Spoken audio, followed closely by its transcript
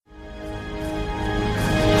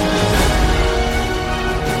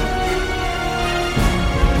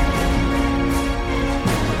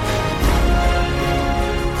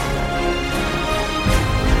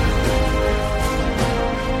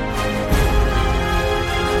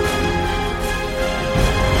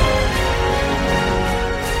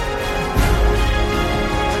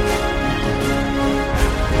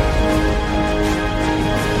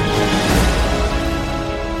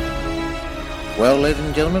ladies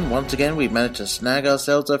and gentlemen. Once again, we've managed to snag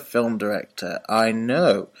ourselves a film director. I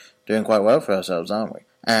know, doing quite well for ourselves, aren't we?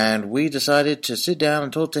 And we decided to sit down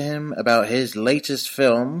and talk to him about his latest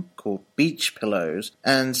film called Beach Pillows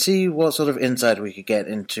and see what sort of insight we could get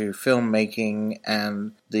into filmmaking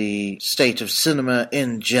and the state of cinema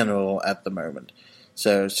in general at the moment.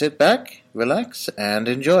 So sit back, relax, and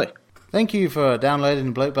enjoy. Thank you for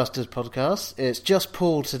downloading the Blokebusters podcast. It's just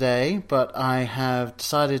Paul today, but I have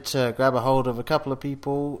decided to grab a hold of a couple of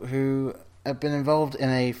people who have been involved in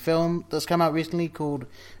a film that's come out recently called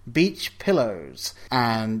Beach Pillows.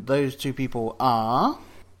 And those two people are...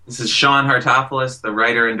 This is Sean Hartopoulos, the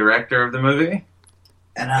writer and director of the movie.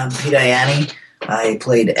 And I'm Pete Ianni. I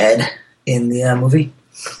played Ed in the movie.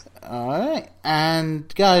 Alright.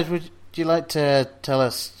 And guys, would you like to tell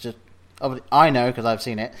us... I know because I've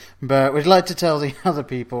seen it, but would you like to tell the other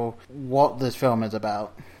people what this film is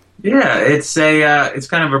about? Yeah, it's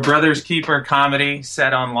kind of a Brothers Keeper comedy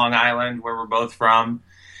set on Long Island, where we're both from,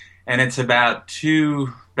 and it's about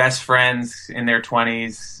two best friends in their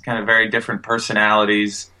 20s, kind of very different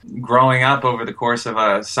personalities, growing up over the course of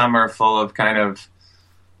a summer full of kind of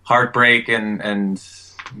heartbreak and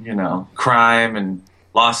you know, crime and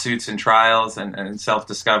lawsuits and trials and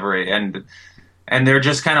self-discovery, and they're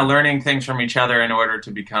just kind of learning things from each other in order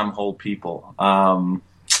to become whole people.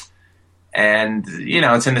 And, you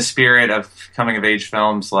know, it's in the spirit of coming-of-age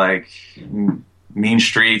films like Mean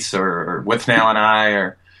Streets or Withnail and I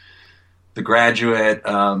or The Graduate,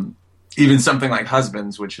 even something like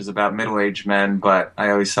Husbands, which is about middle-aged men, but I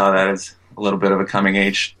always saw that as a little bit of a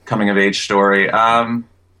coming-of-age story.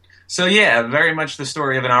 So, yeah, very much the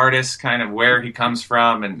story of an artist, kind of where he comes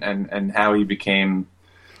from and how he became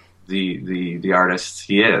the artist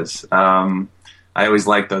he is. I always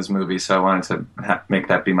liked those movies, so I wanted to make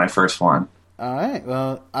that be my first one. All right.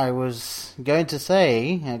 Well, I was going to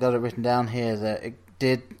say, I got it written down here, that it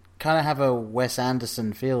did kind of have a Wes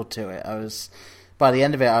Anderson feel to it. By the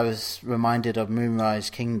end of it, I was reminded of Moonrise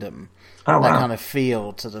Kingdom. Oh, wow. That kind of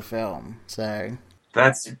feel to the film. So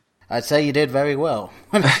I'd say you did very well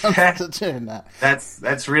when it comes to doing that.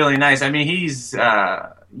 That's really nice. I mean, he's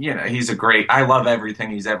a great. I love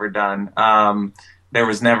everything he's ever done. There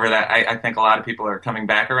was never that. I think a lot of people are coming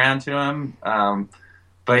back around to him,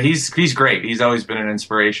 but he's great. He's always been an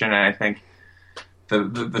inspiration, and I think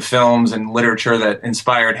the films and literature that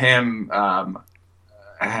inspired him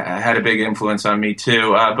had a big influence on me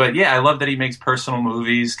too. But yeah, I love that he makes personal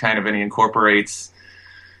movies, kind of, and he incorporates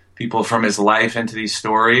people from his life into these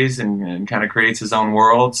stories and kind of creates his own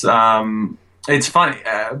worlds. It's funny,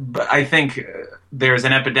 but I think there's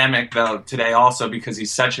an epidemic, though, today also, because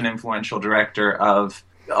he's such an influential director, of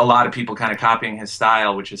a lot of people kind of copying his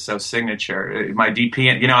style, which is so signature. My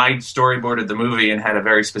DP, you know, I storyboarded the movie and had a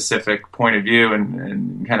very specific point of view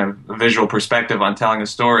and kind of a visual perspective on telling a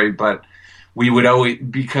story, but we would always,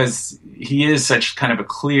 because he is such kind of a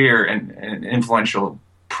clear and influential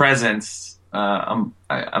presence,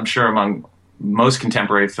 I'm sure among most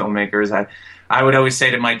contemporary filmmakers, I would always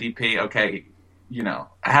say to my DP, okay, you know,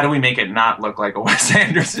 how do we make it not look like a Wes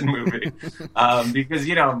Anderson movie? Because,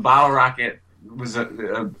 you know, Bottle Rocket was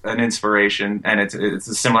an inspiration, and it's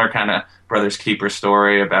a similar kind of Brothers Keeper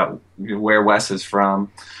story about where Wes is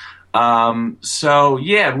from. So,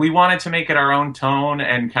 yeah, we wanted to make it our own tone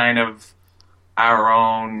and kind of our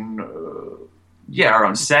own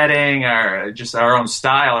setting, our own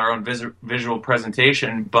style, our own visual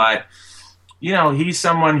presentation. But, you know, he's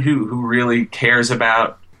someone who really cares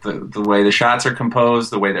about the way the shots are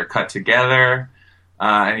composed, the way they're cut together,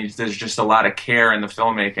 and there's just a lot of care in the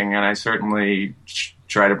filmmaking, and I certainly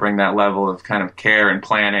try to bring that level of kind of care and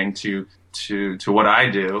planning to what I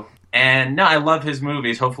do. And no, I love his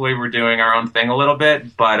movies. Hopefully we're doing our own thing a little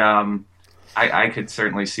bit, but I could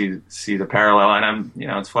certainly see the parallel, and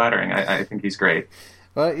it's flattering. I think he's great.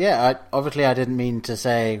 Well, yeah, obviously I didn't mean to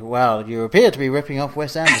say, well, you appear to be ripping off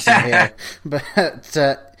Wes Anderson here,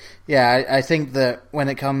 but yeah, I think that when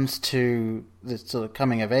it comes to the sort of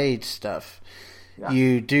coming-of-age stuff,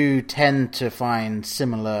 you do tend to find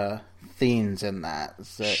similar themes in that.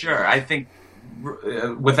 So. Sure, I think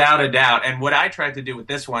without a doubt. And what I tried to do with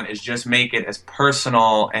this one is just make it as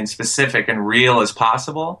personal and specific and real as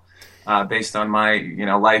possible, based on my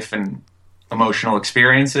life and emotional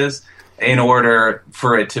experiences, in order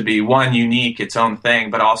for it to be, one, unique, its own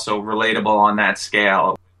thing, but also relatable on that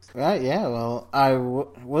scale. Right, yeah, well, I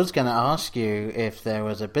was going to ask you if there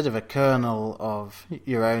was a bit of a kernel of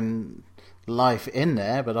your own life in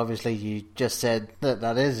there, but obviously you just said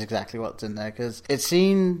that is exactly what's in there, because it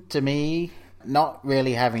seemed to me, Not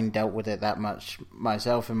really having dealt with it that much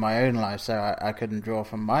myself in my own life, so I couldn't draw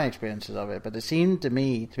from my experiences of it, but it seemed to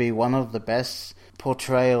me to be one of the best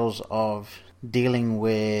portrayals of dealing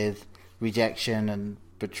with rejection and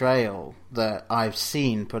betrayal that I've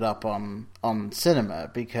seen put up on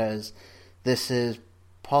cinema, because this is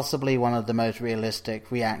possibly one of the most realistic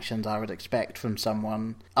reactions I would expect from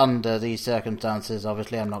someone under these circumstances.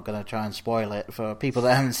 Obviously, I'm not going to try and spoil it for people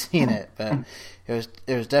that haven't seen it, but it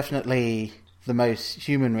was definitely the most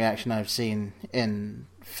human reaction I've seen in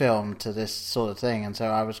film to this sort of thing. And so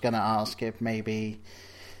I was going to ask if maybe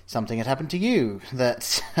something had happened to you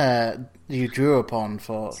that you drew upon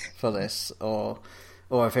for this, or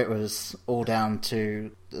if it was all down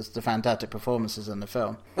to the fantastic performances in the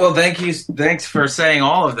film. Well, thanks for saying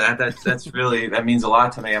all of that. That's really, that means a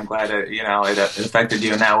lot to me. I'm glad it affected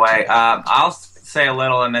you in that way. I'll say a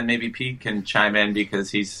little, and then maybe Pete can chime in,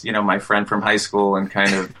 because he's my friend from high school and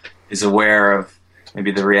kind of is aware of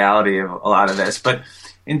maybe the reality of a lot of this. But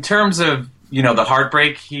in terms of the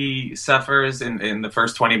heartbreak he suffers in the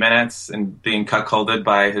first 20 minutes and being cuckolded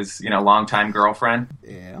by his longtime girlfriend.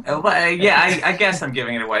 Yeah. I guess I'm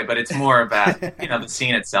giving it away, but it's more about the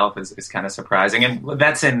scene itself is kind of surprising, and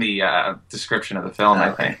that's in the description of the film,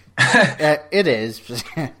 I think. It is.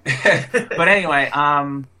 But anyway,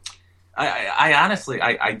 I honestly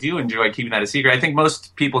I do enjoy keeping that a secret. I think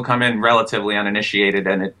most people come in relatively uninitiated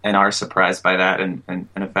and are surprised by that and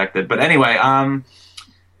affected. But anyway,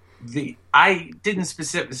 I didn't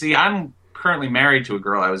specifically see. I'm currently married to a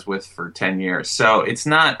girl I was with for 10 years, so it's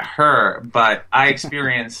not her. But I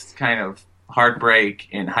experienced kind of heartbreak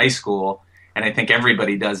in high school, and I think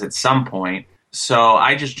everybody does at some point. So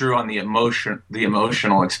I just drew on the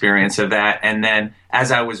emotional experience of that, and then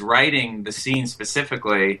as I was writing the scene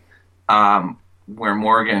specifically, where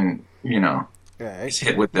Morgan, is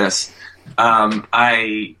hit with this.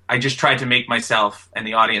 I just tried to make myself and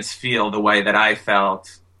the audience feel the way that I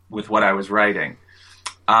felt with what I was writing.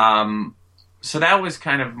 So that was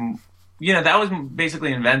kind of, that was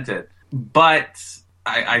basically invented. But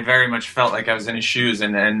I very much felt like I was in his shoes,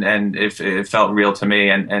 and it felt real to me.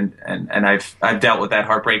 And I've dealt with that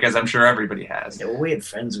heartbreak, as I'm sure everybody has. Yeah, well, we had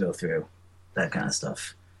friends go through that kind of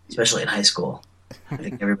stuff, especially in high school. I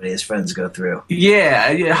think everybody's friends go through.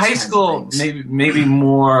 Yeah, high school maybe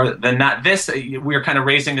more than not. This, we're kind of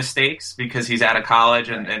raising the stakes because he's out of college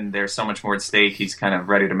and there's so much more at stake. He's kind of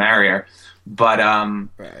ready to marry her. But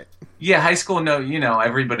right. Yeah, high school. No,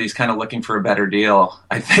 everybody's kind of looking for a better deal,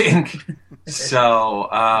 I think. So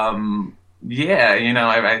I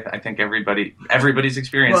think everybody's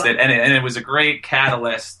experienced it, and it was a great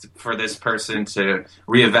catalyst for this person to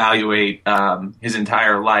reevaluate his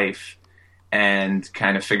entire life and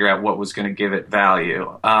kind of figure out what was going to give it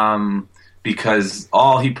value. Because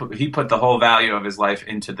he put the whole value of his life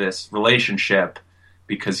into this relationship,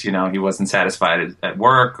 because he wasn't satisfied at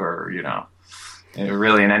work or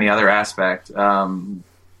really in any other aspect.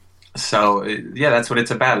 So that's what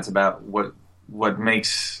it's about. It's about what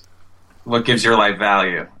gives your life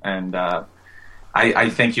value, and I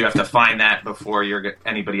think you have to find that before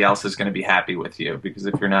anybody else is going to be happy with you. Because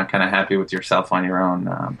if you're not kind of happy with yourself on your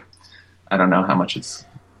own, I don't know how much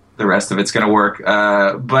the rest of it's going to work.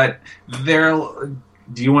 But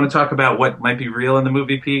do you want to talk about what might be real in the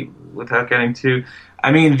movie, Pete, without getting too?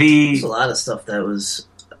 I mean, there's a lot of stuff that was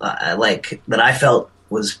that I felt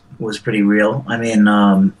was pretty real. I mean,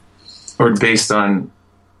 or based on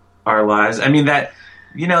our lives. I mean that.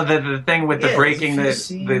 The thing with the breaking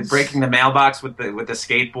the mailbox with the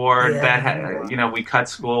skateboard, that we cut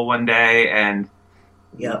school one day and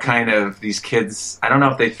kind of these kids, I don't know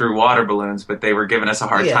if they threw water balloons, but they were giving us a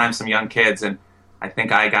hard time, some young kids, and I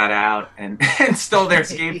think I got out and stole their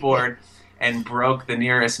skateboard and broke the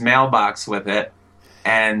nearest mailbox with it,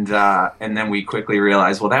 and then we quickly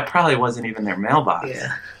realized, well, that probably wasn't even their mailbox.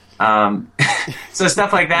 Yeah. So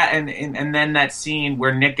stuff like that, and then that scene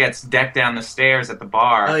where Nick gets decked down the stairs at the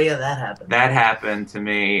bar. Oh yeah, that happened. That happened to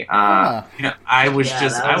me. Fun. That was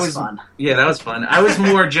fun. I was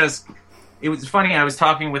more just. It was funny. I was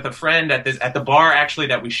talking with a friend at the bar actually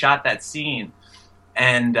that we shot that scene,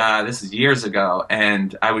 and this is years ago.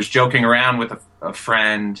 And I was joking around with a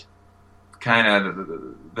friend, kind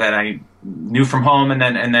of that I knew from home, and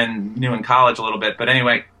then knew in college a little bit. But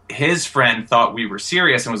anyway. His friend thought we were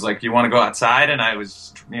serious and was like, "You want to go outside?" And I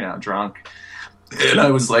was, drunk. And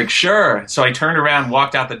I was like, "Sure." So I turned around,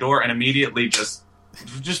 walked out the door, and immediately just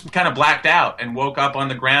kind of blacked out and woke up on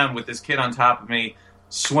the ground with this kid on top of me,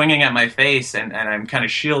 swinging at my face, and I'm kind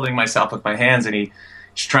of shielding myself with my hands, and he's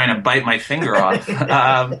trying to bite my finger off.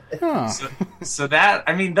 So that,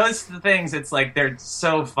 I mean, those things, it's like they're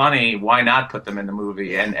so funny. Why not put them in the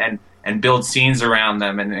movie? And and build scenes around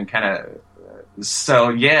them and kind of. So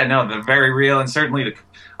yeah, no, they're very real, and certainly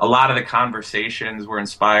a lot of the conversations were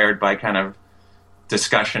inspired by kind of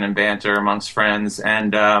discussion and banter amongst friends.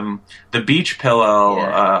 And the beach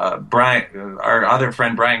pillow, Brian, our other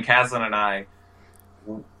friend Brian Caslin, and I,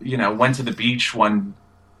 went to the beach one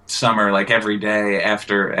summer, like every day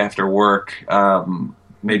after work,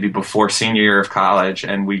 maybe before senior year of college,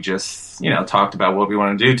 and we just talked about what we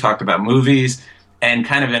want to do, talked about movies, and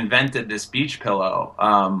kind of invented this beach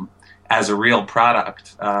pillow as a real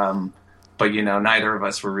product. But neither of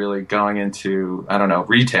us were really going into, I don't know,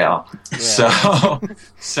 retail. Yeah.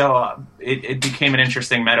 So it became an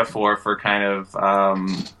interesting metaphor for kind of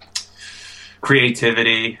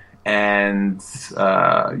creativity and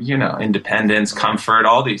independence, comfort,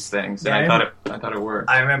 all these things. And I thought it worked.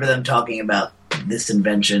 I remember them talking about this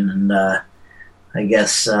invention, and I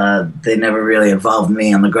guess they never really involved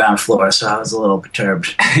me on the ground floor, so I was a little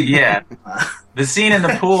perturbed. Yeah. The scene in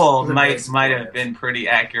the pool might have been pretty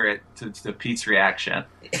accurate to Pete's reaction,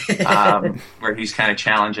 where he's kind of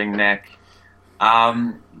challenging Nick.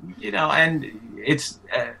 And it's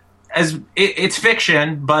it's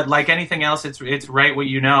fiction, but like anything else, it's write what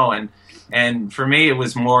you know. And for me, it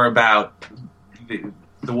was more about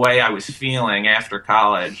the way I was feeling after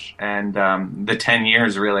college, and the 10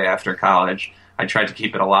 years really after college. I tried to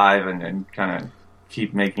keep it alive and kind of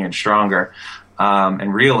keep making it stronger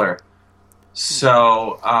and realer.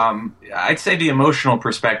 So I'd say the emotional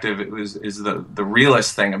perspective is the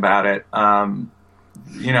realest thing about it. And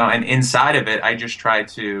inside of it, I just tried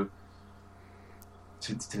to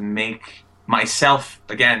make myself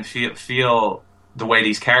again feel the way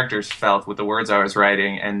these characters felt with the words I was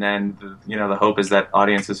writing, and then the hope is that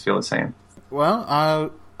audiences feel the same.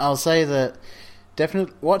 Well, I'll say that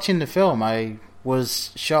definitely watching the film, I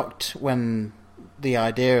was shocked when the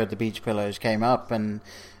idea of the beach pillows came up, and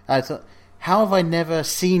I thought, how have I never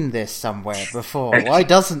seen this somewhere before? Why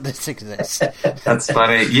doesn't this exist? That's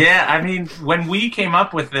funny. Yeah, I mean, when we came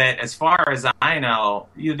up with it, as far as I know,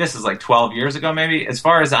 this is like 12 years ago maybe, as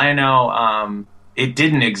far as I know, it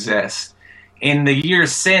didn't exist. In the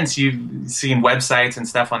years since, you've seen websites and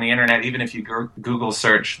stuff on the internet, even if you Google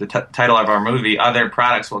search the title of our movie, other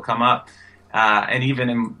products will come up. And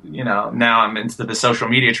even now I'm into the social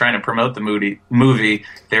media trying to promote the movie.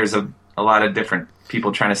 There's a lot of different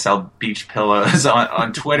people trying to sell beach pillows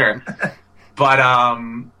on Twitter, but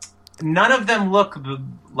none of them look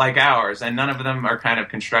like ours, and none of them are kind of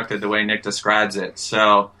constructed the way Nick describes it.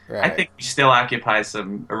 So right. I think we still occupy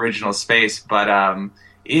some original space, but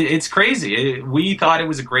it's crazy. We thought it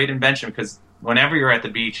was a great invention because whenever you're at the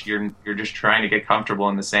beach, you're just trying to get comfortable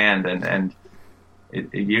in the sand, and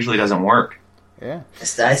it usually doesn't work. Yeah,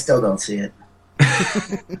 I still don't see it.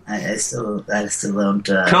 I still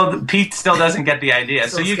don't. Pete still doesn't get the idea,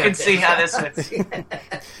 so you can see how this fits.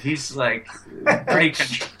 He's like pretty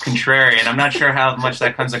contrarian. I'm not sure how much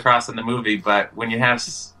that comes across in the movie, but when you have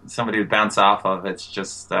somebody to bounce off of, it's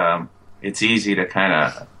just it's easy to kind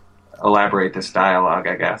of elaborate this dialogue,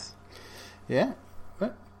 I guess. Yeah.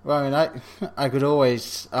 Well, I mean, I could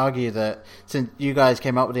always argue that since you guys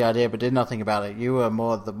came up with the idea but did nothing about it, you were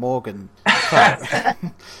more the Morgan type.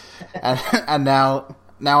 and now,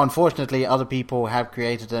 unfortunately, other people have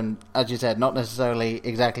created them, as you said, not necessarily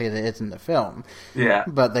exactly as it is in the film. Yeah.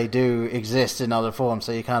 But they do exist in other forms,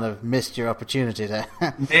 so you kind of missed your opportunity there.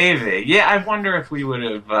 Maybe. Yeah, I wonder if we would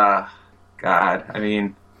have... God, I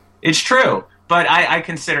mean, it's true. But I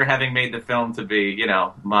consider having made the film to be,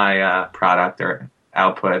 my product or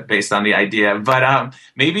output based on the idea. But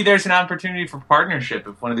maybe there's an opportunity for partnership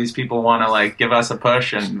if one of these people want to give us a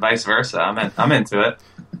push and vice versa. I'm into it.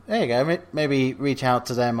 There you go. Maybe reach out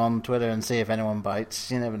to them on Twitter and see if anyone bites.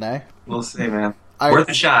 You never know. We'll see, man. Worth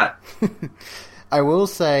a shot. I will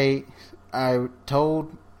say, I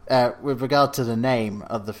told, with regard to the name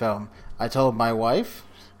of the film, I told my wife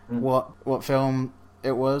what film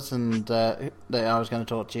it was and that I was going to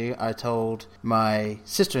talk to you. I told my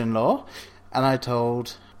sister-in-law, and I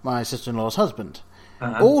told my sister-in-law's husband.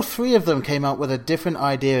 Uh-huh. All three of them came up with a different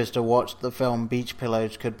idea as to what the film Beach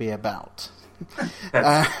Pillows could be about.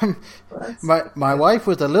 My wife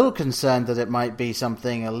was a little concerned that it might be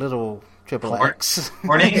something a little XXX.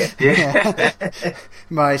 Morning. Yeah.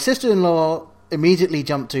 My sister-in-law immediately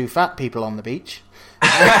jumped to fat people on the beach.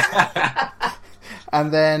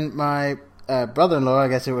 And then my brother-in-law, I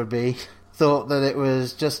guess it would be, thought that it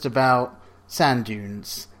was just about sand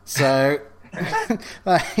dunes. So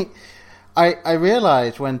I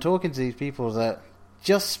realized when talking to these people that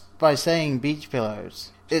just by saying beach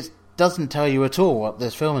pillows, it doesn't tell you at all what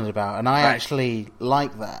this film is about, and I actually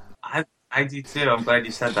like that. I do too. I'm glad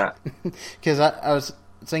you said that. Because I was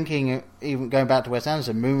thinking, even going back to Wes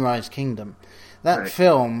Anderson, Moonrise Kingdom. That Right.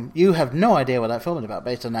 film, you have no idea what that film is about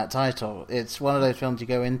based on that title. It's one of those films you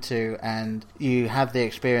go into and you have the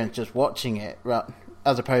experience just watching it,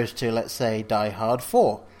 as opposed to, let's say, Die Hard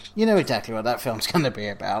 4. You know exactly what that film's going to be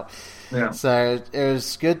about. Yeah. So it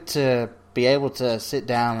was good to be able to sit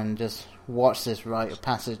down and just watch this rite of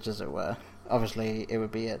passage, as it were. Obviously, it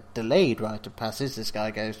would be a delayed rite of passage this guy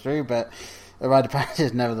goes through, but a rite of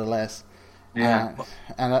passage nevertheless. Yeah.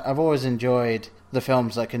 And I've always enjoyed the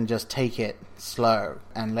films that can just take it slow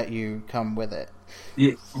and let you come with it.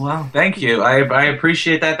 Yeah, well, thank you. I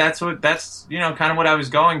appreciate that. That's kind of what I was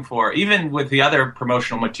going for. Even with the other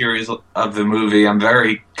promotional materials of the movie, I'm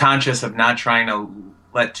very conscious of not trying to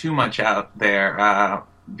let too much out there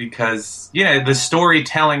because the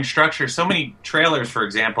storytelling structure. So many trailers, for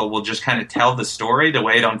example, will just kind of tell the story the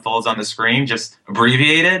way it unfolds on the screen, just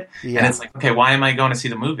abbreviated, and it's like, okay, why am I going to see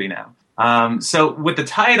the movie now? So with the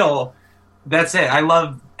title, that's it. I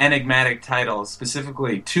love enigmatic titles,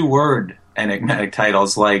 specifically 2-word enigmatic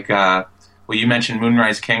titles like, you mentioned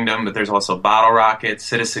Moonrise Kingdom, but there's also Bottle Rocket,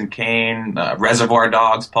 Citizen Kane, Reservoir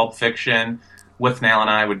Dogs, Pulp Fiction. Withnail and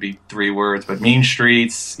I would be 3 words, but Mean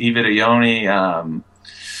Streets, Eva de Ione,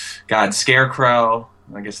 Scarecrow.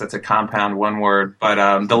 I guess that's a compound 1 word.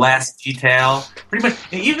 But The Last Detail, pretty much,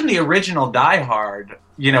 even the original Die Hard,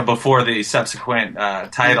 before the subsequent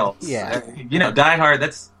titles. Yeah. Die Hard,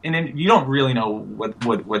 you don't really know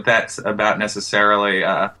what that's about necessarily,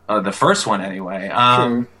 the first one anyway.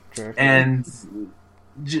 True. And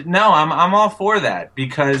no, I'm all for that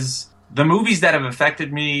because the movies that have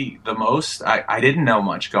affected me the most, I didn't know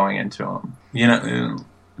much going into them.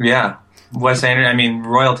 Yeah. Wes Anderson,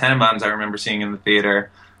 Royal Tenenbaums I remember seeing in the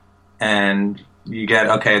theater, and you get,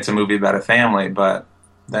 okay, it's a movie about a family, but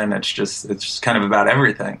then it's just kind of about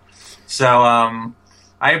everything. So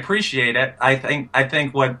I appreciate it. I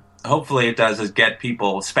think what hopefully it does is get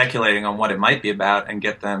people speculating on what it might be about and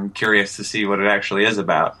get them curious to see what it actually is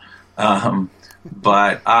about.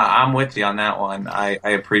 But I'm with you on that one. I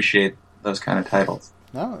appreciate those kind of titles.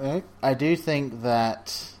 No, I do think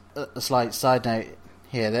that, a slight side note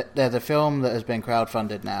here, that there's a film that has been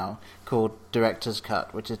crowdfunded now called Director's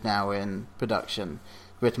Cut, which is now in production,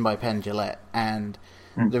 written by Penn Jillette. And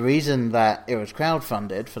the reason that it was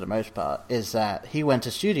crowdfunded, for the most part, is that he went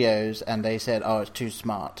to studios and they said, it's too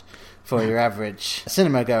smart for your average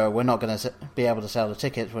cinema goer. We're not going to be able to sell the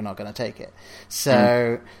tickets. We're not going to take it.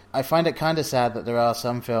 So I find it kind of sad that there are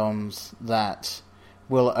some films that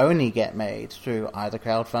will only get made through either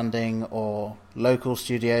crowdfunding or local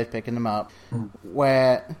studios picking them up,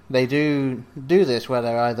 where they do this, where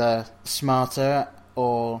they're either smarter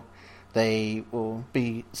or they will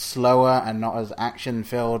be slower and not as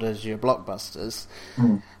action-filled as your blockbusters.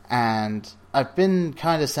 And I've been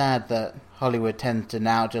kind of sad that Hollywood tends to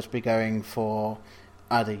now just be going for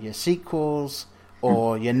either your sequels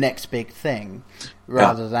or your next big thing,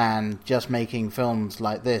 rather than just making films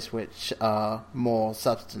like this, which are more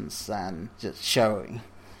substance than just showing.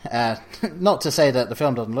 Not to say that the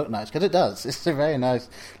film doesn't look nice, because it does. It's a very nice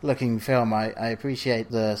looking film. I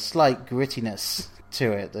appreciate the slight grittiness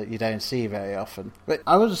to it that you don't see very often. But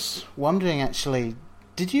I was wondering, actually,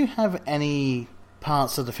 did you have any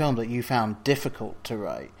parts of the film that you found difficult to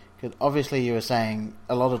write? Because obviously you were saying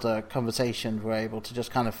a lot of the conversations were able to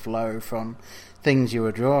just kind of flow from things you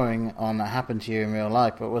were drawing on that happened to you in real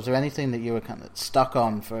life, but was there anything that you were kind of stuck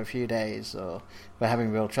on for a few days or were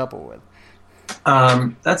having real trouble with?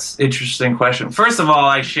 That's an interesting question. First of all,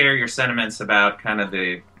 I share your sentiments about kind of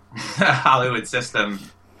the Hollywood system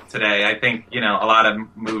today. I think, a lot of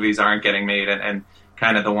movies aren't getting made, and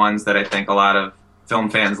kind of the ones that I think a lot of film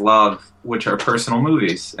fans love, which are personal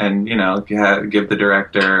movies. And, if you give the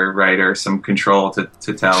director, writer some control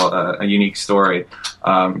to tell a unique story,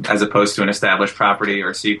 as opposed to an established property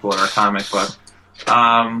or a sequel or a comic book.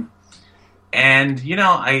 I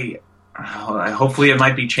hopefully it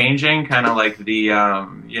might be changing, kind of like the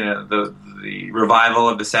revival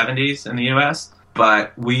of the 70s in the U.S.,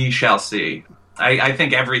 but we shall see. I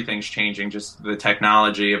think everything's changing. Just the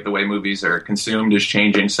technology of the way movies are consumed is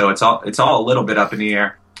changing, so it's all a little bit up in the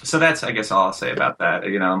air. So that's, I guess, all I'll say about that.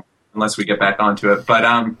 Unless we get back onto it. But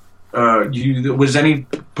was any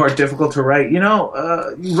part difficult to write?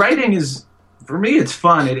 Writing is, for me, it's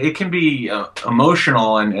fun. It can be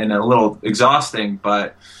emotional and a little exhausting.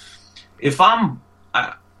 But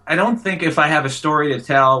I don't think if I have a story to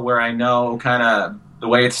tell where I know kind of the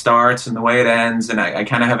way it starts and the way it ends, and I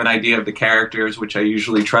kind of have an idea of the characters, which I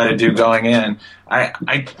usually try to do going in,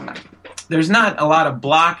 there's not a lot of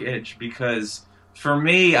blockage, because for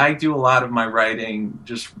me, I do a lot of my writing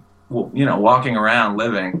just, walking around,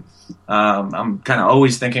 living. I'm kind of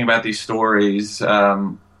always thinking about these stories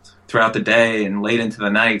throughout the day and late into the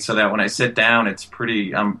night, so that when I sit down, I'm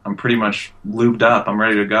pretty much lubed up. I'm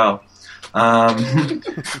ready to go.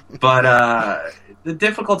 But the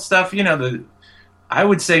difficult stuff, I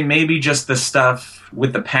would say maybe just the stuff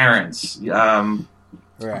with the parents.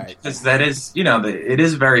 Right. Because that is, it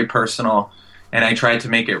is very personal, and I tried to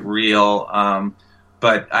make it real.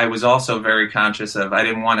 But I was also very conscious I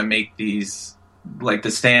didn't want to make these like the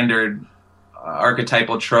standard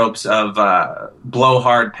archetypal tropes of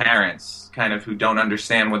blowhard parents, kind of who don't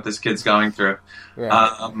understand what this kid's going through.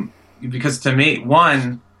 Right. Because to me,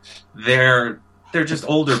 one, they're just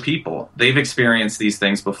older people. They've experienced these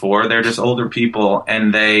things before. They're just older people,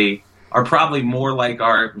 and they are probably more like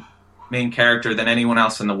our main character than anyone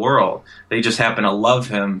else in the world. They just happen to love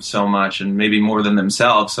him so much, and maybe more than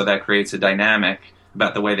themselves, so that creates a dynamic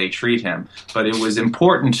about the way they treat him. But it was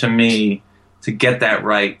important to me to get that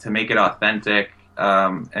right, to make it authentic,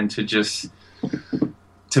 and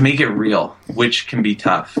to make it real, which can be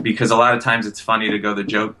tough, because a lot of times it's funny to go the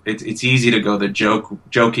joke. It's easy to go the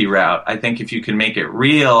jokey route. I think if you can make it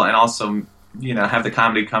real and also, have the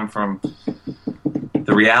comedy come from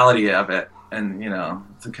the reality of it, and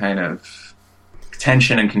the kind of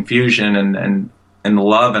tension and confusion and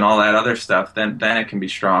love and all that other stuff, then it can be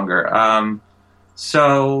stronger.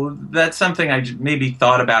 So that's something I maybe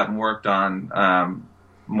thought about and worked on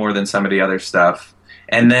more than some of the other stuff.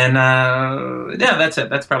 And then, that's it.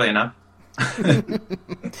 That's probably enough.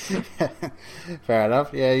 Fair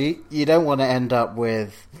enough. Yeah, you don't want to end up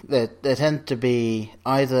with... There tend to be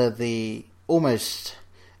either the almost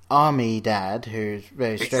army dad who's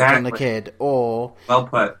very strict on the kid, or... Well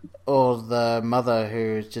put. Or the mother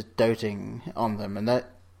who's just doting on them. And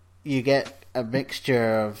that you get a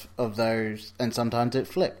mixture of those, and sometimes it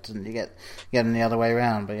flipped, and you get them the other way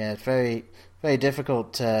around. But yeah, it's very, very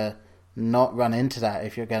difficult to not run into that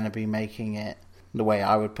if you're going to be making it, the way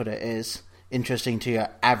I would put it is, interesting to your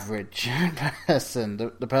average person,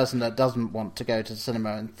 the person that doesn't want to go to the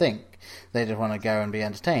cinema and think. They just want to go and be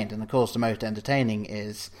entertained. And of course the most entertaining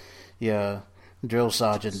is your drill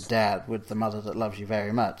sergeant dad with the mother that loves you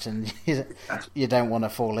very much, and you don't want to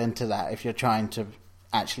fall into that if you're trying to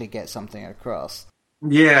actually get something across.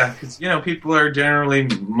 Yeah, because people are generally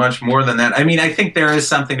much more than that. I mean, I think there is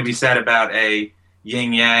something to be said about a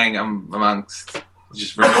yin-yang amongst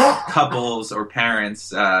just couples or parents.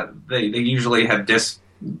 They usually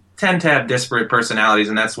tend to have disparate personalities,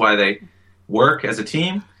 and that's why they work as a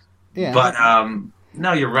team. Yeah. But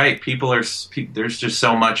no, you're right. There's just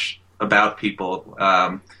so much about people.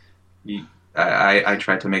 I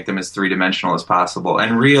tried to make them as three-dimensional as possible,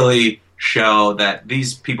 and really show that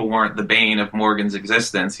these people weren't the bane of Morgan's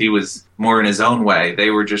existence. He was more in his own way.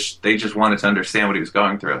 They just wanted to understand what he was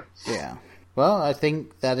going through. Yeah. Well, I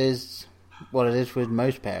think that is what it is with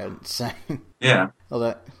most parents. Yeah.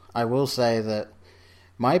 Although I will say that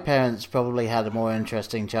my parents probably had a more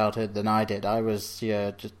interesting childhood than I did. I was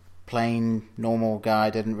just plain normal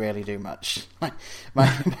guy, didn't really do much. My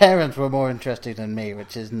parents were more interesting than me,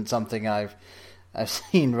 which isn't something I've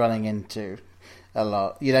seen running into a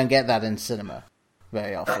lot. You don't get that in cinema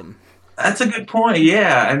very often. That's a good point.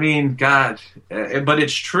 Yeah, I mean, God, but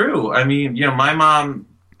it's true. I mean, my mom.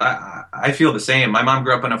 I feel the same. My mom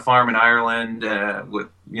grew up on a farm in Ireland with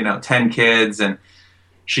 10 kids, and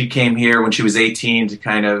she came here when she was 18 to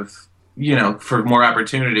kind of for more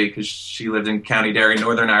opportunity, because she lived in County Derry,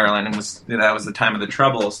 Northern Ireland, and that was the time of the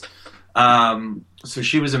Troubles. So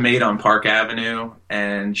she was a maid on Park Avenue,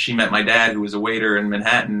 and she met my dad, who was a waiter in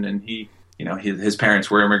Manhattan, and his parents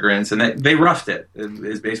were immigrants, and they roughed it,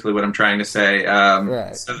 is basically what I'm trying to say.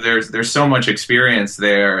 Right. So there's so much experience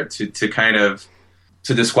there to kind of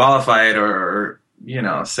to disqualify it or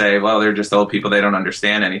say, well, they're just old people, they don't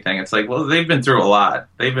understand anything. It's like, well, they've been through a lot.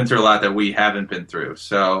 They've been through a lot that we haven't been through.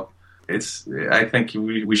 So I think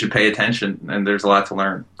we should pay attention, and there's a lot to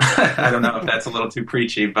learn. I don't know if that's a little too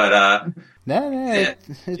preachy, but no,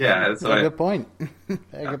 it's a good point.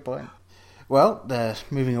 Very good point. Well,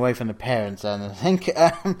 moving away from the parents, then, I think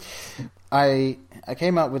I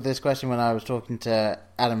came up with this question when I was talking to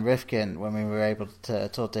Adam Rifkin, when we were able to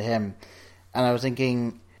talk to him, and I was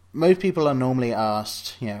thinking, most people are normally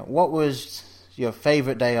asked, what was your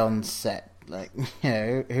favorite day on set? Like,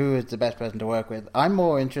 who is the best person to work with? I'm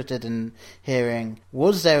more interested in hearing,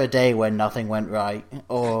 was there a day when nothing went right?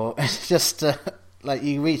 Or it's just, like,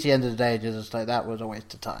 you reach the end of the day, you're just like, that was a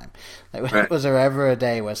waste of time. Like, right. Was there ever a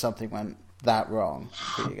day where something went that wrong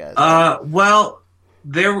for you guys? Well,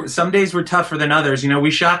 some days were tougher than others.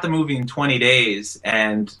 We shot the movie in 20 days,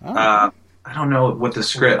 and I don't know what the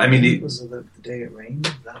script. I mean, was it the day it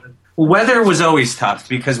rained? Weather was always tough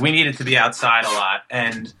because we needed to be outside a lot,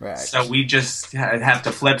 and Right. so we just have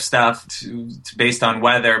to flip stuff to based on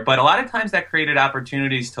weather. But a lot of times that created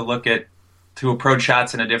opportunities to approach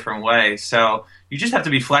shots in a different way. So you just have to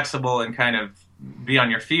be flexible and kind of be on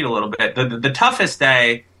your feet a little bit. The toughest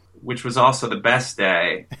day, which was also the best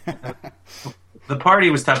day, the party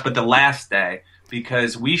was tough, but the last day,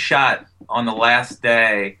 because we shot on the last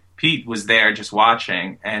day. Pete was there just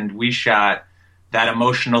watching, and we shot that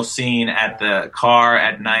emotional scene at the car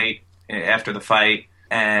at night after the fight,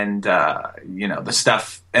 and the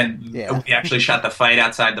stuff. And we actually shot the fight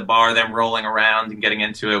outside the bar, them rolling around and getting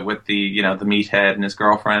into it with the meathead and his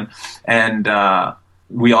girlfriend, and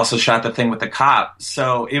we also shot the thing with the cop.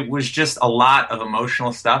 So it was just a lot of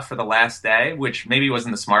emotional stuff for the last day, which maybe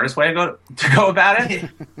wasn't the smartest way to go about it,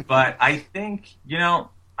 but I think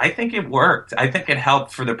it worked. I think it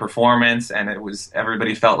helped for the performance, and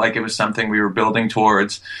everybody felt like it was something we were building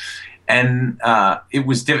towards. And it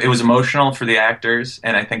was emotional for the actors,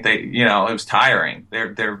 and I think it was tiring.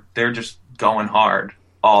 They're just going hard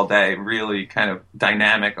all day, really kind of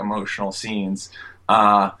dynamic, emotional scenes.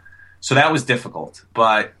 So that was difficult,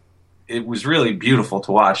 but it was really beautiful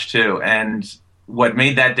to watch too. And what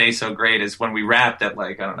made that day so great is when we wrapped at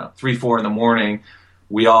 3, 4 in the morning,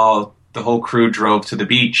 the whole crew drove to the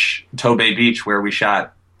beach, Tobay Beach, where we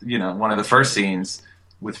shot, one of the first scenes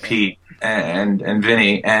with Pete and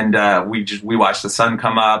Vinny, and we watched the sun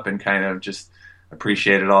come up and kind of just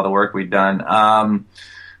appreciated all the work we'd done.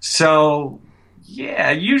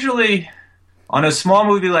 Usually on a small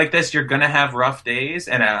movie like this, you're going to have rough days,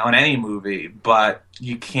 and on any movie, but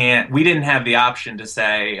we didn't have the option to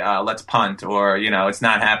say, let's punt, or, it's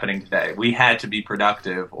not happening today. We had to be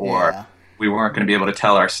productive, or we weren't going to be able to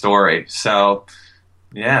tell our story. So,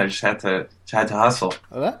 I just had to hustle.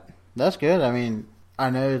 Well, that's good. I mean, I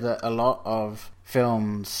know that a lot of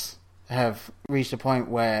films have reached a point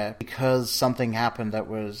where, because something happened that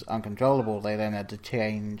was uncontrollable, they then had to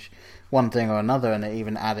change one thing or another, and it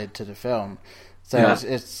even added to the film. So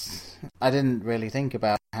it's I didn't really think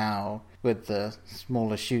about how, with the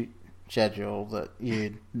smaller shoot schedule, that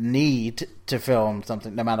you need to film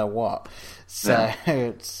something no matter what. So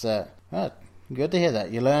it's good to hear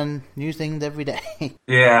that. You learn new things every day.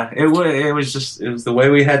 Yeah, it was the way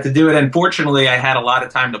we had to do it. And fortunately, I had a lot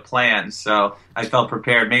of time to plan, so I felt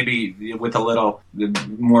prepared. Maybe with a little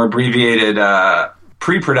more abbreviated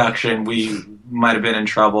pre-production, we might have been in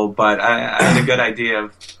trouble, but I had a good idea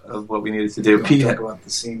of what we needed to do. You Pete, talk about the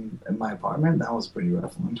scene in my apartment? That was a pretty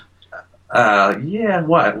rough one.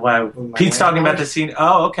 What? Why? Pete's talking about the scene.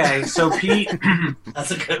 Oh, okay. So Pete,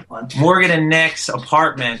 that's a good one. Morgan and Nick's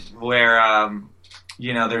apartment, where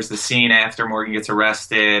there's the scene after Morgan gets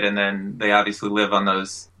arrested, and then they obviously live on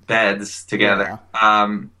those beds together.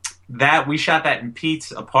 Yeah. That we shot that in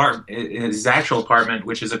Pete's apartment, his actual apartment,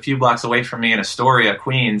 which is a few blocks away from me in Astoria,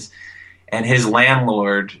 Queens, and his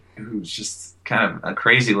landlord, who's just kind of a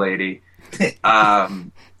crazy lady,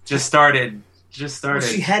 just started. Well,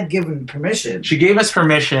 she had given permission. She gave us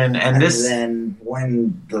permission, and then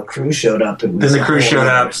when the crew showed up,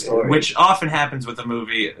 which often happens with a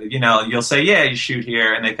movie. You'll say, "Yeah, you shoot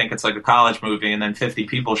here," and they think it's like a college movie, and then 50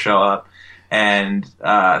 people show up, and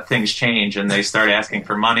things change, and they start asking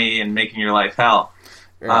for money and making your life hell.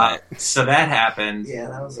 Right. So that happened.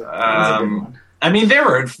 Yeah, that was a good one. I mean, there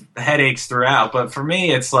were headaches throughout, but for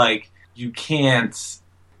me, it's like you can't.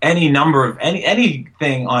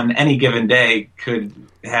 Anything on any given day could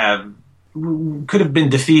have been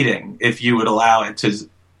defeating if you would allow it to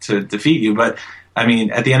defeat you. But I mean,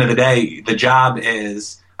 at the end of the day, the job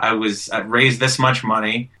is I've raised this much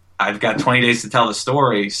money. I've got 20 days to tell the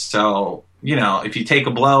story. So if you take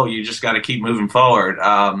a blow, you just got to keep moving forward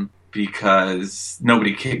because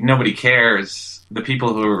nobody cares. The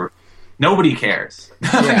people who are nobody cares.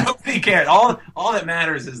 Yeah. Nobody cares. All that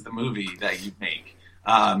matters is the movie that you make.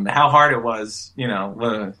 How hard it was,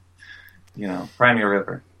 Crimea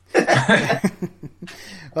River.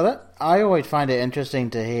 Well, I always find it interesting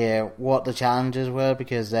to hear what the challenges were,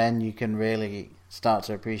 because then you can really start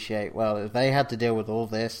to appreciate, well, if they had to deal with all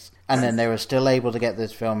this, and then they were still able to get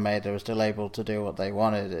this film made, they were still able to do what they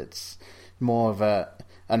wanted, it's more of a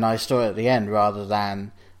nice story at the end, rather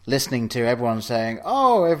than listening to everyone saying,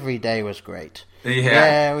 oh, every day was great.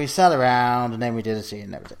 Yeah, we sat around, and then we did a scene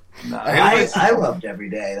and everything. No, I loved every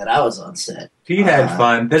day that I was on set. Pete had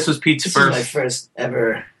fun. This was Pete's first. Was my first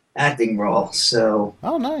ever acting role. So.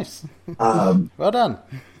 Oh, nice. Well done.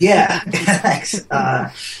 Yeah, thanks.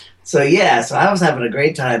 So I was having a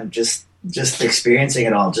great time just experiencing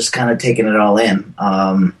it all, just kind of taking it all in.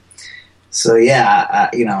 So yeah,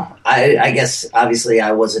 I guess obviously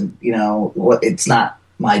I wasn't, it's not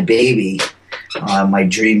my baby, my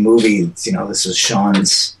dream movie. This is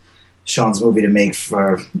Sean's movie to make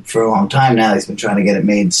for a long time now. He's been trying to get it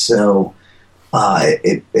made, so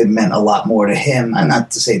it meant a lot more to him. And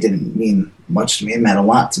not to say it didn't mean much to me; it meant a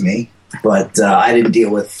lot to me. But I didn't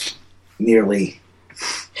deal with nearly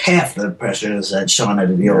half the pressures that Sean had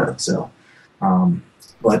to deal with. So.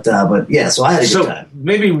 But yeah, so I had a good time.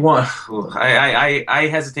 Maybe one. I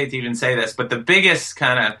hesitate to even say this, but the biggest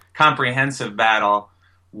kind of comprehensive battle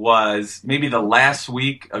was maybe the last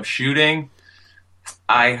week of shooting.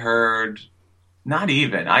 I heard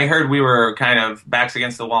we were kind of backs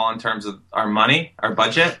against the wall in terms of our money, our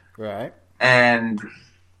budget, right?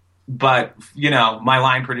 But my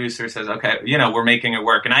line producer says, okay, we're making it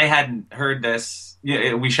work, and I hadn't heard this.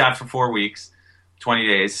 We shot for 4 weeks, 20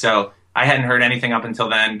 days, so. I hadn't heard anything up until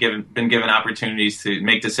then, been given opportunities to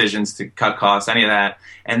make decisions, to cut costs, any of that.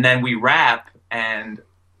 And then we wrap, and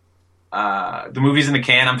the movie's in the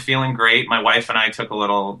can. I'm feeling great. My wife and I took a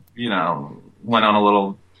little, went on a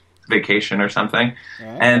little vacation or something.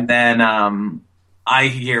 Yeah. And then I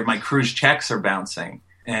hear my cruise checks are bouncing,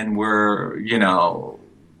 and we're, we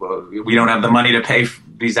don't have the money to pay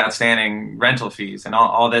these outstanding rental fees and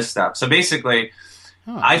all this stuff. So basically...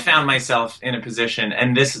 I found myself in a position,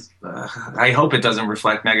 and this, I hope it doesn't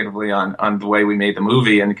reflect negatively on the way we made the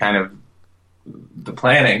movie and kind of the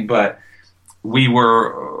planning, but we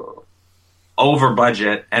were over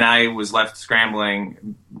budget, and I was left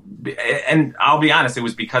scrambling. And I'll be honest, it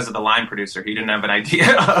was because of the line producer. He didn't have an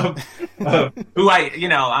idea of who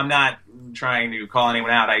I'm not trying to call anyone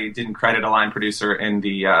out. I didn't credit a line producer in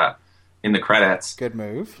the credits. Good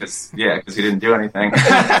move. Because he didn't do anything.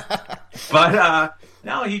 But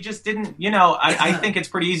no, he just didn't. I think it's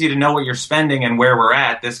pretty easy to know what you're spending and where we're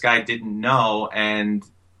at. This guy didn't know, and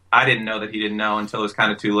I didn't know that he didn't know until it was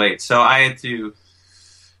kind of too late. So I had to,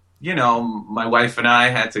 my wife and I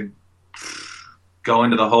had to go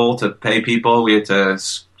into the hole to pay people. We had to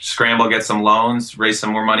scramble, get some loans, raise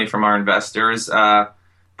some more money from our investors. But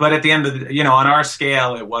at the end of on our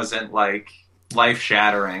scale, it wasn't like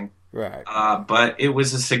life-shattering. Right. But it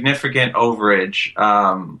was a significant overage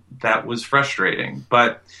that was frustrating.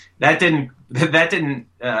 But that didn't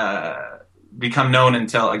become known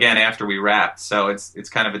until, again, after we wrapped. So it's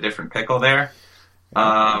kind of a different pickle there.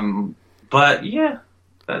 But yeah,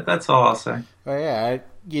 that's all I'll say. Oh yeah,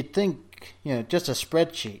 you'd think just a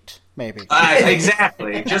spreadsheet maybe.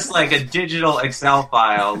 Exactly, just like a digital Excel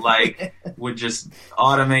file, would just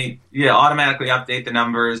automatically update the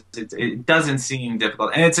numbers. It doesn't seem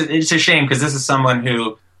difficult, and it's a shame because this is someone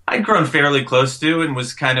who I'd grown fairly close to and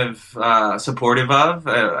was kind of supportive of,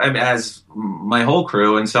 as my whole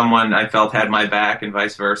crew, and someone I felt had my back, and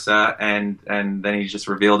vice versa. And then he just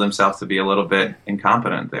revealed himself to be a little bit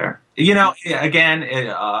incompetent there. Again,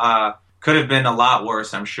 it could have been a lot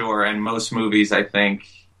worse, I'm sure. And most movies, I think,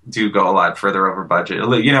 do go a lot further over budget.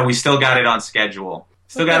 We still got it on schedule.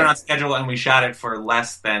 And we shot it for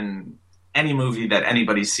less than any movie that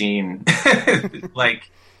anybody's seen,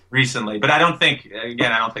 recently. But I don't think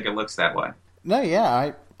it looks that way. No,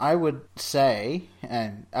 yeah, I would say,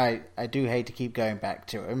 and I do hate to keep going back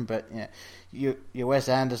to him, but your Wes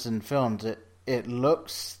Anderson films, it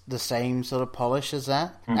looks the same sort of polish as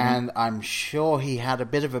that, mm-hmm. And I'm sure he had a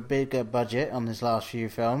bit of a bigger budget on his last few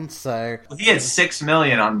films. So he had $6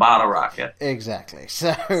 million on Bottle Rocket. Exactly.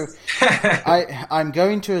 So I'm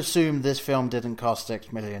going to assume this film didn't cost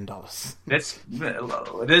 $6 million.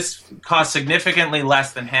 This cost significantly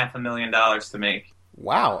less than $500,000 to make.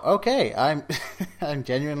 Wow. Okay, I'm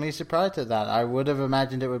genuinely surprised at that. I would have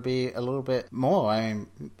imagined it would be a little bit more.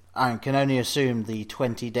 I can only assume the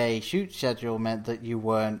 20-day shoot schedule meant that you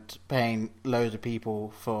weren't paying loads of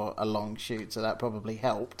people for a long shoot, so that probably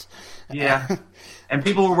helped. Yeah, and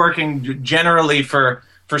people were working generally for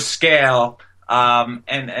scale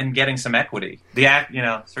and getting some equity.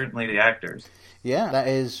 Certainly the actors. Yeah, that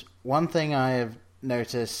is one thing I have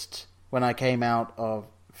noticed when I came out of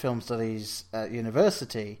film studies at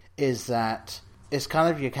university, is that it's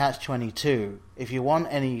kind of your catch-22. If you want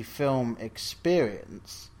any film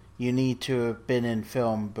experience, you need to have been in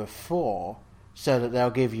film before so that they'll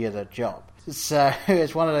give you the job. So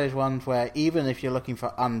it's one of those ones where even if you're looking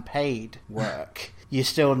for unpaid work, you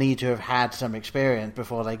still need to have had some experience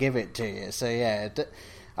before they give it to you. So yeah,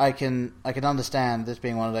 I can understand this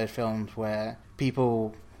being one of those films where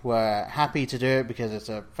people were happy to do it because it's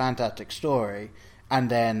a fantastic story, and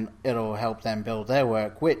then it'll help them build their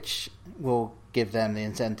work, which will give them the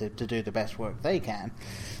incentive to do the best work they can.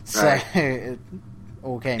 So right.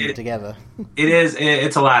 all came together.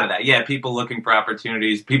 It's a lot of that. Yeah, people looking for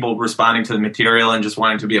opportunities, people responding to the material and just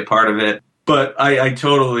wanting to be a part of it. But I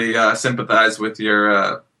totally sympathize with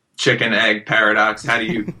your chicken egg paradox. How do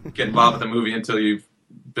you get involved with a movie until you've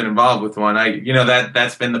been involved with one?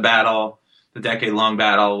 That's been the battle, the decade-long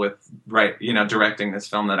battle with directing this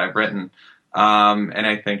film that I've written. And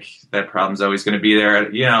I think that problem's always going to be there.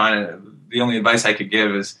 And the only advice I could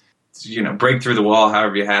give is, break through the wall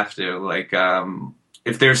however you have to. Like,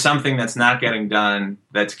 if there's something that's not getting done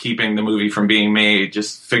that's keeping the movie from being made,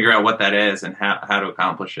 just figure out what that is and how to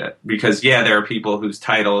accomplish it. Because, there are people whose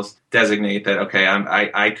titles designate that, okay,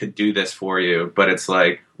 I could do this for you. But it's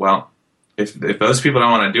like, well, if those people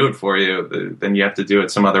don't want to do it for you, then you have to do it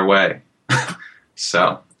some other way.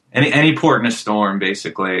 So, any port in a storm,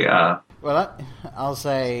 basically. Well, I'll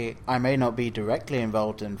say I may not be directly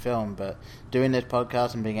involved in film, but doing this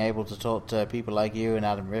podcast and being able to talk to people like you and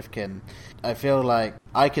Adam Rifkin, I feel like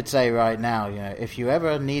I could say right now, if you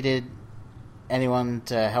ever needed anyone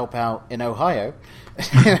to help out in Ohio,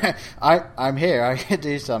 I'm here. I could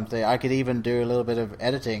do something. I could even do a little bit of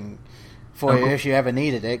editing for you if you ever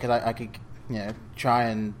needed it, because I could, try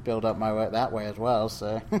and build up my work that way as well.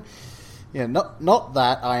 So. Not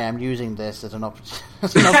that I am using this as an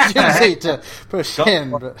opportunity to push in.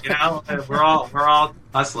 But we're all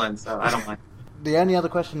hustling, so I don't mind. The only other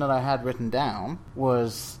question that I had written down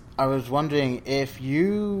was, I was wondering if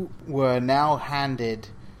you were now handed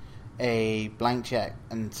a blank check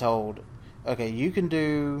and told, okay, you can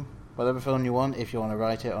do whatever film you want. If you want to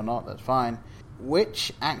write it or not, that's fine.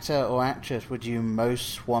 Which actor or actress would you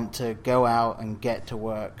most want to go out and get to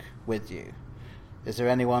work with you? Is there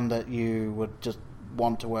anyone that you would just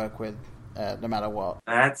want to work with, no matter what?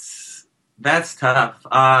 That's tough.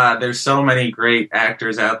 There's so many great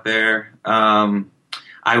actors out there. I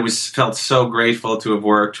felt so grateful to have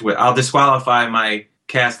worked with. I'll disqualify my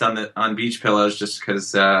cast on Beach Pillows just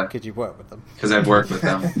because. Because you've worked with them. Because I've worked with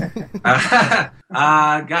them.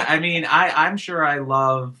 I'm sure I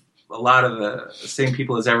love a lot of the same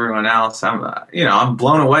people as everyone else. I'm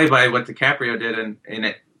blown away by what DiCaprio did in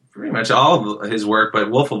it. Pretty much all of his work,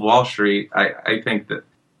 but Wolf of Wall Street, I think that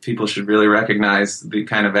people should really recognize the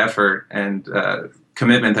kind of effort and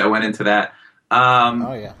commitment that went into that.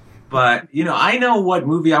 Oh, yeah. But, I know what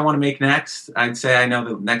movie I want to make next. I'd say I know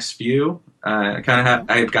the next few. I've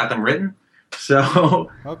got them written.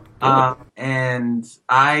 So, and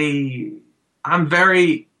I'm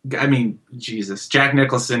very, Jack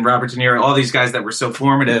Nicholson, Robert De Niro, all these guys that were so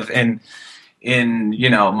formative in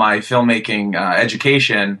my filmmaking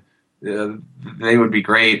education, they would be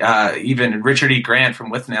great. Even Richard E. Grant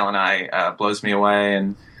from Withnail and I blows me away.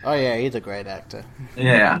 And oh yeah, he's a great actor.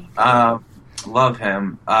 Yeah, love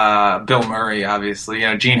him. Bill Murray, obviously.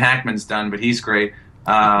 Gene Hackman's done, but he's great.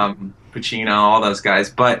 Pacino, all those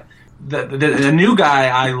guys. But the new guy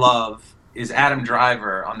I love is Adam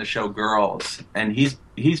Driver on the show Girls, and he's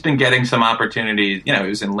been getting some opportunities. He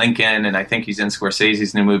was in Lincoln, and I think he's in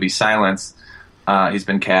Scorsese's new movie Silence. He's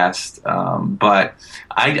been cast, but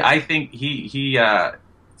I think he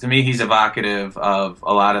to me he's evocative of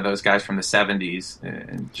a lot of those guys from the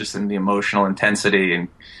 '70s, just in the emotional intensity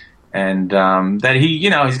and that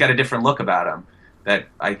he's got a different look about him that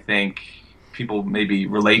I think people maybe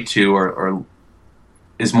relate to or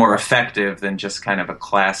is more effective than just kind of a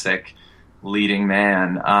classic leading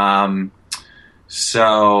man.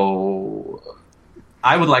 So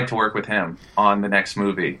I would like to work with him on the next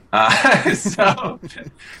movie. So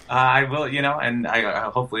I will, and I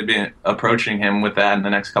hopefully be approaching him with that in the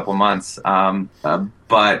next couple of months. Well,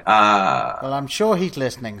 I'm sure he's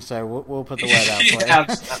listening, so we'll put the word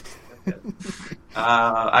out for you.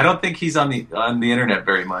 I don't think he's on the internet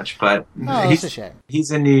very much, but that's a shame. He's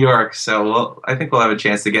in New York, so I think we'll have a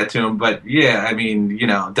chance to get to him. But yeah,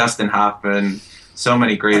 Dustin Hoffman, so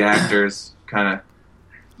many great actors, kind of.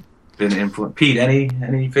 Been influenced. Pete,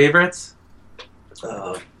 any favorites?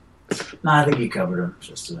 No, I think you covered them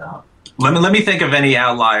just about. Let me think of any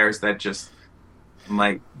outliers that just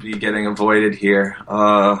might be getting avoided here.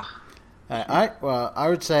 I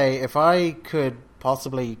would say if I could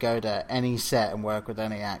possibly go to any set and work with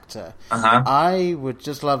any actor, I would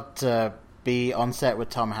just love to be on set with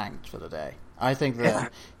Tom Hanks for the day. I think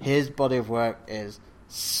that his body of work is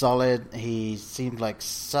solid. He seems like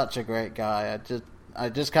such a great guy. I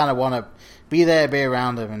just kind of want to be there, be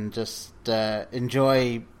around him, and just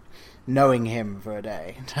enjoy knowing him for a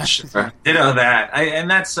day. Sure. Ditto that. And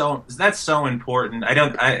that's so important.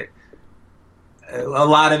 a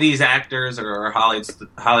lot of these actors or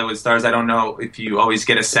Hollywood stars, I don't know if you always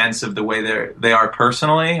get a sense of the way they are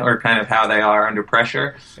personally, or kind of how they are under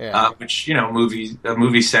pressure. Yeah. Which a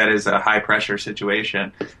movie set is a high pressure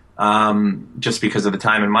situation, just because of the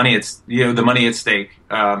time and money. It's the money at stake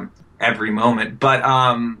every moment. But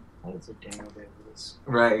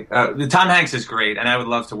right, Tom Hanks is great, and I would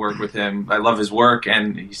love to work with him. I love his work,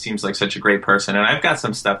 and he seems like such a great person. And I've got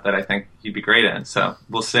some stuff that I think he'd be great in, so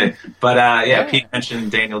we'll see. But yeah, Pete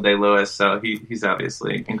mentioned Daniel Day-Lewis, so he's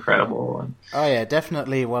obviously incredible. And, oh yeah,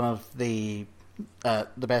 definitely one of the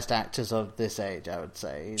best actors of this age, I would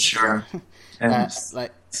say. Sure. And,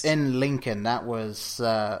 like in Lincoln, that was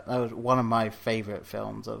one of my favorite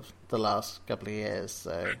films of the last couple of years.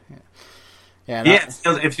 So yeah,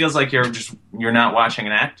 it feels like you're not watching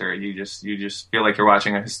an actor. You just feel like you're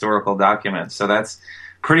watching a historical document. So that's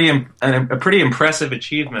a pretty impressive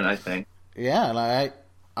achievement, I think. Yeah, like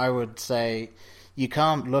I would say you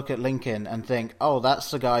can't look at Lincoln and think, oh,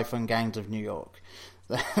 that's the guy from Gangs of New York.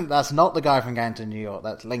 That's not the guy from Gangs of New York.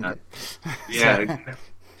 That's Lincoln. Yeah,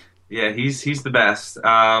 yeah, he's the best.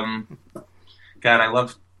 God, I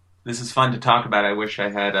love. This is fun to talk about. I wish I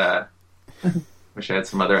had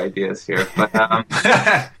some other ideas here, but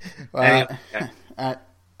well, anyway.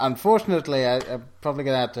 Unfortunately, I'm probably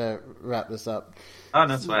going to have to wrap this up. Oh,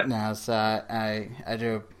 that's fine. Now, so I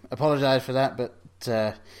do apologize for that, but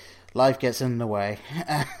life gets in the way.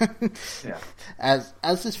 Yeah. As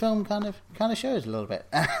this film kind of shows a little bit.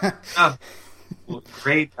 Oh, well,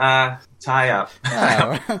 great tie up.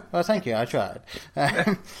 Oh, well, thank you. I tried.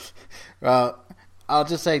 Well, I'll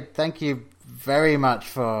just say thank you very much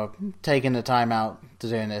for taking the time out to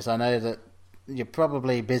doing this. I know that you're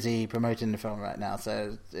probably busy promoting the film right now,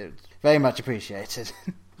 so it's very much appreciated.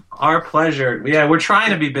 Our pleasure. Yeah, we're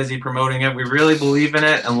trying to be busy promoting it. We really believe in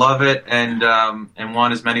it and love it, and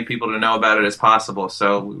want as many people to know about it as possible.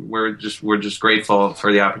 So we're just grateful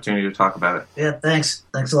for the opportunity to talk about it. Yeah, thanks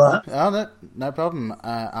a lot. Oh, no problem.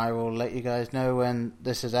 I will let you guys know when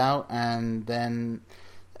this is out, and then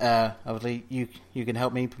obviously you can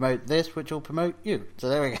help me promote this, which will promote you. So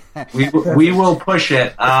there we go. We will push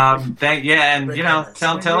it. And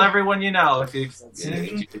tell everyone if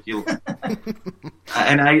you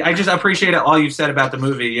and I just appreciate all you've said about the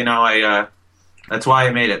movie. That's why I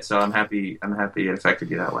made it. So I'm happy it affected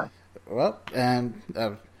you that way. Well, and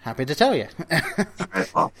happy to tell you. All right,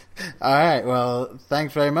 Paul. All right. Well,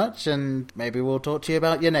 thanks very much, and maybe we'll talk to you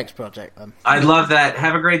about your next project then. I'd love that.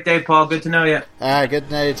 Have a great day, Paul. Good to know you. All right. Good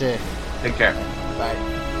to know you too. Take care. Bye.